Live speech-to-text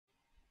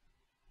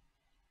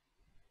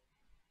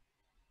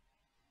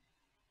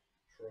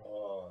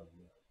Tron.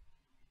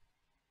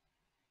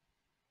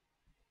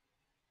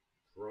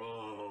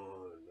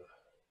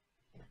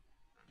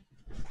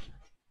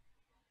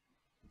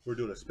 We're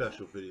doing a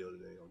special video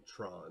today on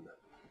Tron.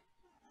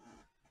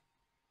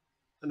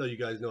 I know you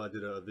guys know I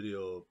did a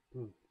video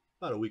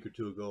about a week or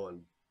two ago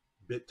on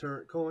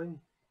BitTorrent coin.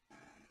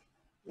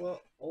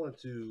 Well, I want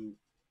to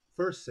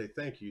first say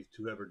thank you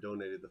to whoever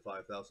donated the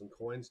 5,000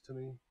 coins to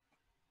me.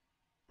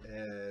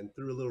 And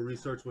through a little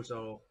research, which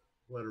I'll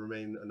let it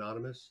remain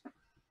anonymous,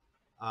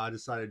 I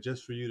decided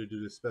just for you to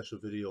do this special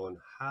video on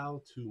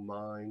how to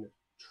mine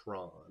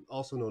Tron,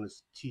 also known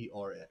as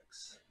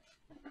TRX.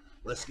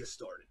 Let's get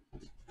started.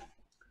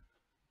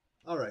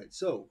 All right,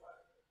 so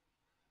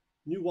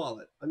new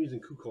wallet. I'm using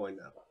KuCoin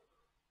now.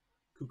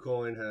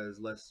 KuCoin has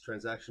less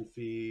transaction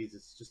fees.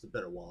 It's just a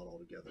better wallet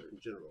altogether in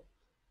general.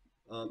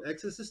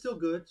 Exodus is still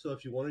good, so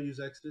if you want to use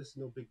Exodus,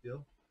 no big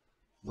deal.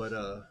 But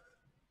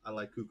I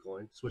like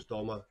KuCoin. Switched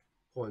all my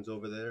coins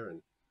over there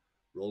and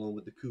rolling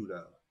with the Ku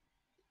now.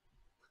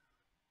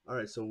 All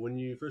right, so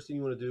first thing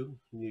you want to do,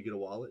 you need to get a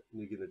wallet, you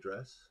need to get an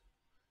address.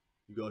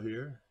 You go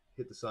here,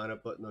 hit the sign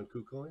up button on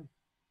KuCoin.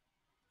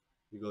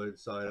 You go ahead and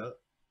sign up.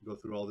 Go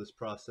through all this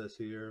process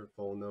here,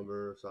 phone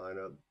number, sign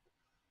up.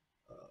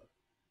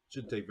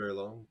 Shouldn't take very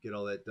long. Get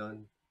all that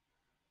done.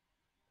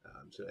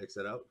 I'm just gonna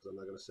exit out because I'm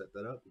not gonna set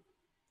that up.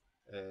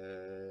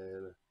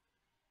 And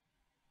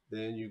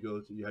then you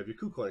have your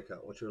KuCoin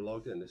account. Once you're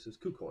logged in, this is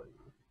KuCoin.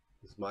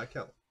 This is my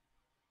account.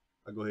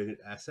 I go ahead and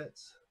hit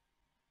assets.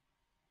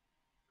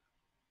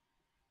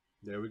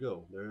 There we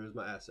go. There's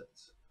my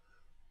assets.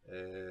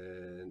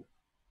 And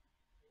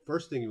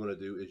first thing you want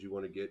to do is you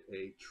want to get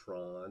a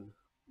Tron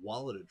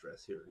wallet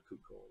address here in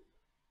KuCoin.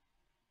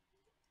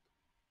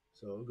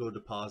 So go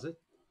deposit.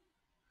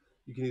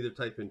 You can either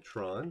type in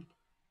Tron,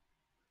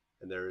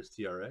 and there is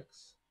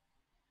TRX,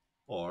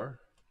 or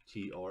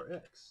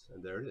TRX,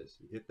 and there it is.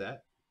 You hit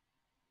that.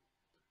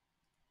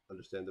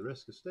 Understand the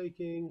risk of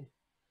staking,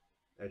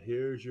 and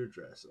here's your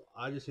address. So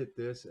I just hit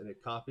this, and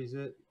it copies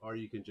it, or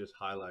you can just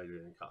highlight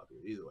it and copy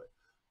it. Either way.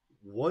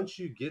 Once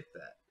you get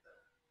that,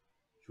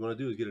 what you want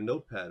to do is get a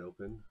notepad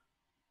open.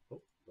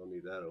 Oh, don't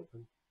need that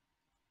open.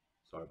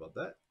 Sorry about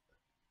that.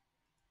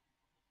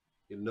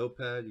 Get a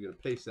notepad. You're going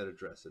to paste that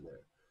address in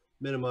there.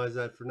 Minimize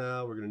that for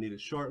now. We're going to need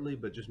it shortly,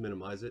 but just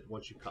minimize it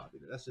once you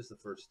copied it. That's just the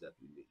first step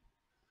you need.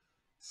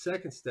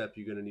 Second step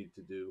you're going to need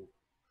to do,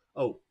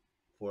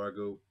 before I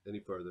go any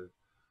further,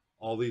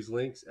 all these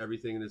links,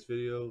 everything in this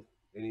video,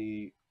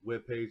 any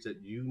web page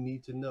that you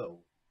need to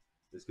know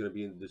is going to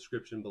be in the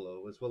description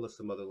below, as well as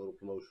some other little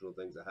promotional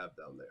things I have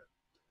down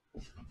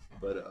there.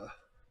 But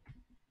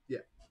yeah,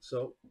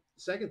 so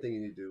second thing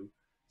you need to do,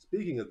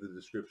 speaking of the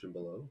description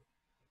below,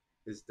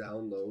 is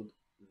download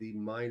the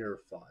miner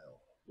file,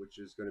 which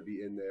is going to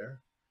be in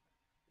there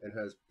and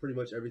has pretty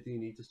much everything you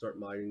need to start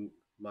mining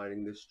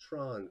this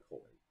Tron coin.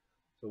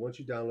 So once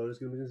you download it, it's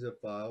going to be in a zip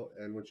file,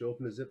 and once you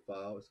open the zip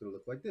file, it's going to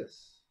look like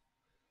this.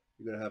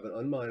 You're going to have an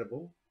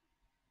unminable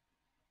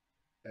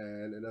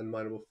and an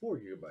unminable 4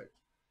 GB.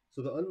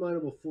 So the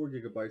unminable 4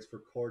 GB for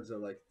cards that are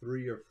like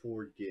 3 or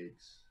 4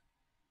 gigs.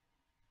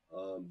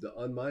 The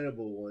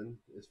unminable one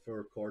is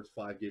for cards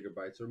 5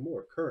 GB or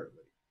more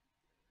currently.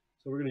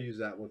 So we're going to use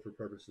that one for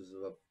purposes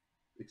of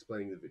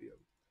explaining the video.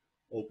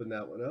 Open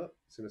that one up.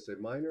 It's going to say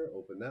miner.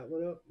 Open that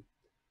one up.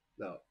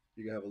 Now,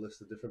 you're going to have a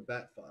list of different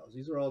BAT files.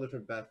 These are all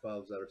different BAT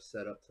files that are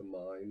set up to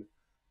mine.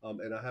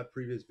 And I have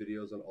previous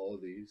videos on all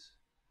of these.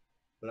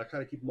 But I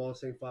kind of keep them all the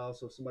same file.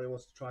 So if somebody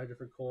wants to try a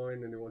different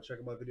coin and they want to check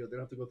out my video, they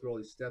don't have to go through all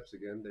these steps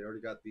again. They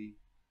already got the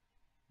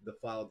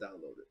file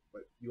downloaded.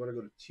 But you want to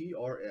go to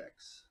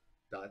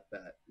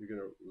trx.bat. You're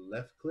going to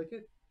left click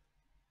it,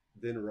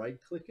 then right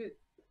click it,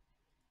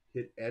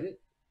 hit edit,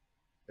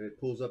 and it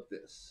pulls up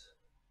this.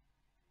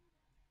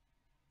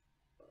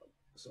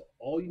 So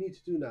all you need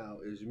to do now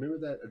is, remember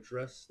that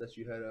address that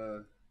you had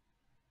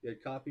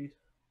copied?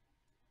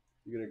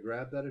 You're going to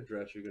grab that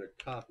address, you're going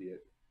to copy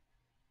it,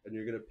 and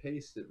you're going to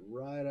paste it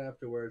right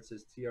after where it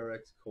says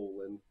TRX :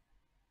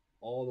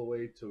 all the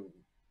way to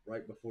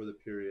right before the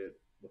period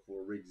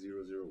before rig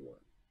 001.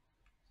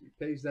 So you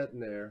paste that in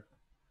there.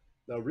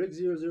 Now rig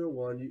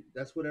 001,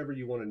 that's whatever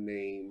you want to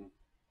name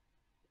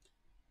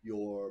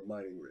your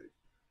mining rig.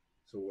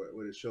 So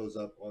when it shows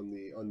up on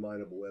the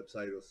unminable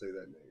website, it'll say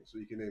that name. So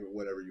you can name it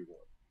whatever you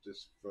want.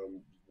 Just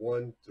from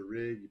 1 to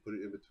rig, you put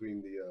it in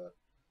between the,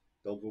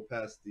 don't go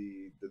past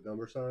the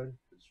number sign.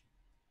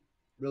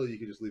 Really, you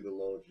can just leave it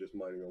alone if you're just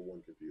mining on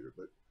one computer,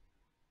 but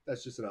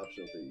that's just an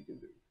optional thing you can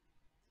do.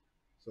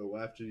 So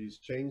after you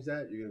change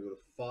that, you're going to go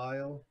to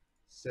File,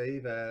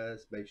 Save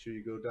As. Make sure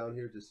you go down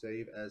here to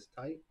Save As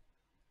Type,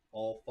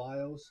 All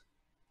Files,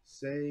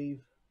 Save,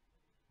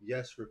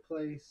 Yes,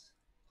 Replace,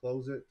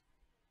 close it,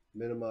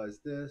 minimize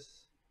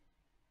this.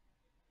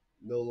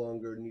 No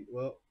longer need,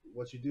 well,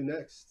 what you do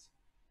next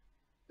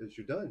is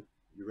you're done.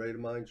 You're ready to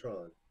mine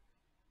Tron.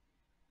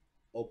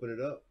 Open it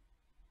up.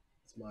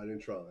 It's mining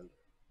Tron.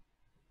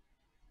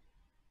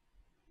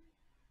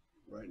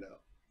 Right now.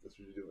 That's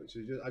what you're doing.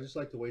 So I just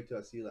like to wait till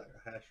I see like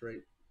a hash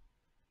rate.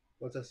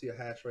 Once I see a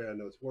hash rate, I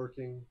know it's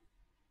working.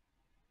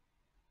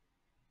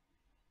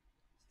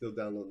 Still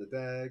downloading the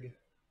DAG,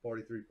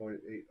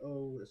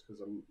 43.80. That's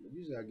because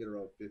usually I get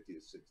around 50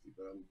 to 60,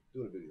 but I'm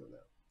doing a video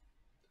now.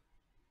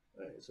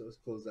 All right, so let's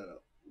close that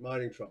up.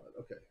 Mining Tron,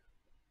 okay.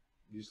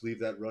 You just leave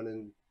that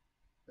running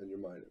and you're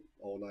mining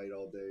all night,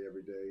 all day,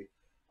 every day.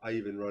 I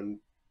even run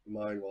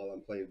mine while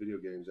I'm playing video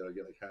games and I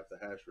get like half the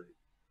hash rate.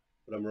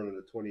 But I'm running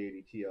a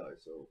 2080 Ti,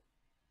 so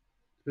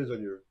depends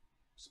on your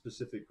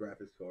specific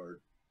graphics card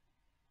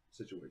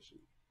situation.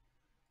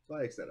 So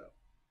I X that out.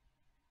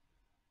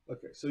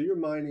 Okay, so you're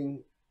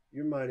mining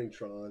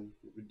Tron.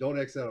 Don't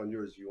X out on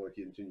yours if you want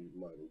to continue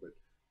mining, but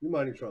you're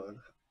mining Tron.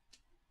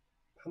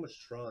 How much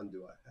Tron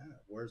do I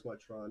have? Where's my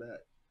Tron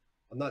at?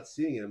 I'm not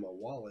seeing it in my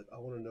wallet. I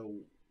want to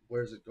know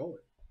where's it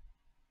going.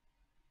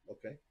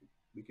 Okay,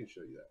 we can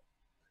show you that.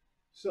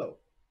 So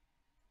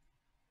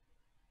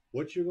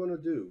what you're going to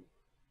do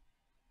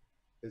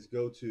is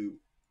go to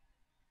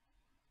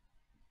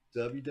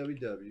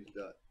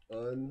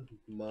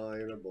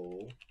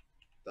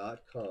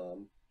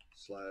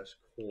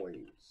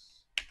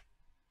www.unminable.com/coins.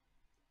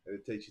 And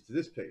it takes you to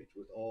this page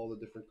with all the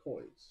different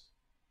coins.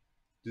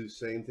 Do the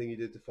same thing you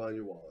did to find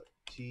your wallet.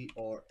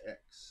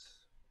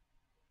 TRX.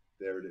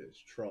 There it is,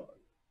 Tron.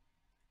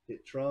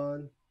 Hit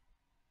Tron.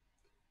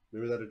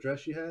 Remember that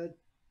address you had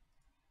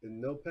in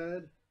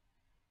Notepad?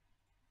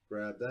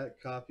 Grab that,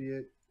 copy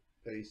it,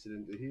 paste it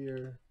into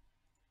here.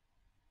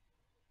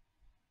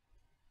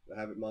 I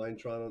haven't mined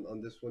Tron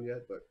on this one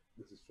yet, but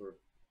this is for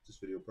just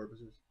video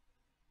purposes.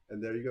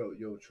 And there you go.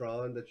 Your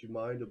Tron that you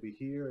mined will be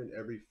here, and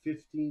every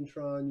 15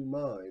 Tron you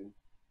mine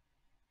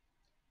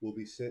will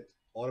be sent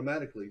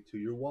automatically to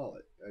your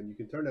wallet. And you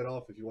can turn that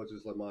off if you want to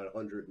just let mine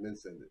 100 and then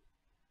send it.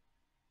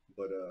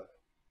 But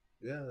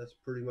yeah, that's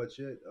pretty much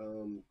it.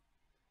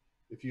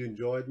 If you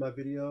enjoyed my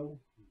video,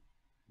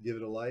 give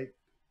it a like,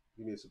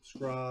 give me a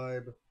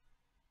subscribe.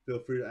 Feel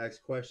free to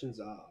ask questions.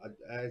 I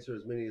answer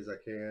as many as I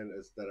can,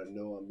 as that I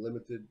know I'm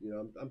limited. You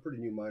know, I'm pretty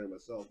new miner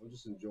myself. I'm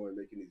just enjoying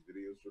making these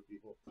videos for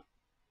people.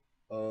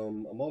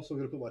 I'm also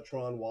going to put my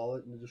Tron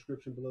wallet in the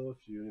description below.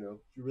 If you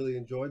really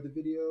enjoyed the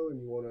video and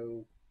you want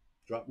to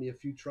drop me a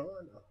few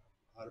Tron,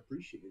 I'd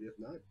appreciate it. If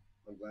not,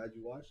 I'm glad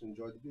you watched and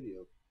enjoyed the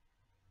video.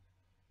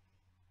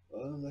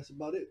 That's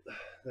about it.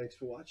 Thanks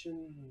for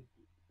watching.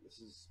 This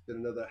has been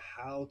another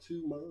How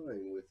to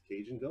Mine with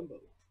Cajun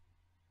Gumbo.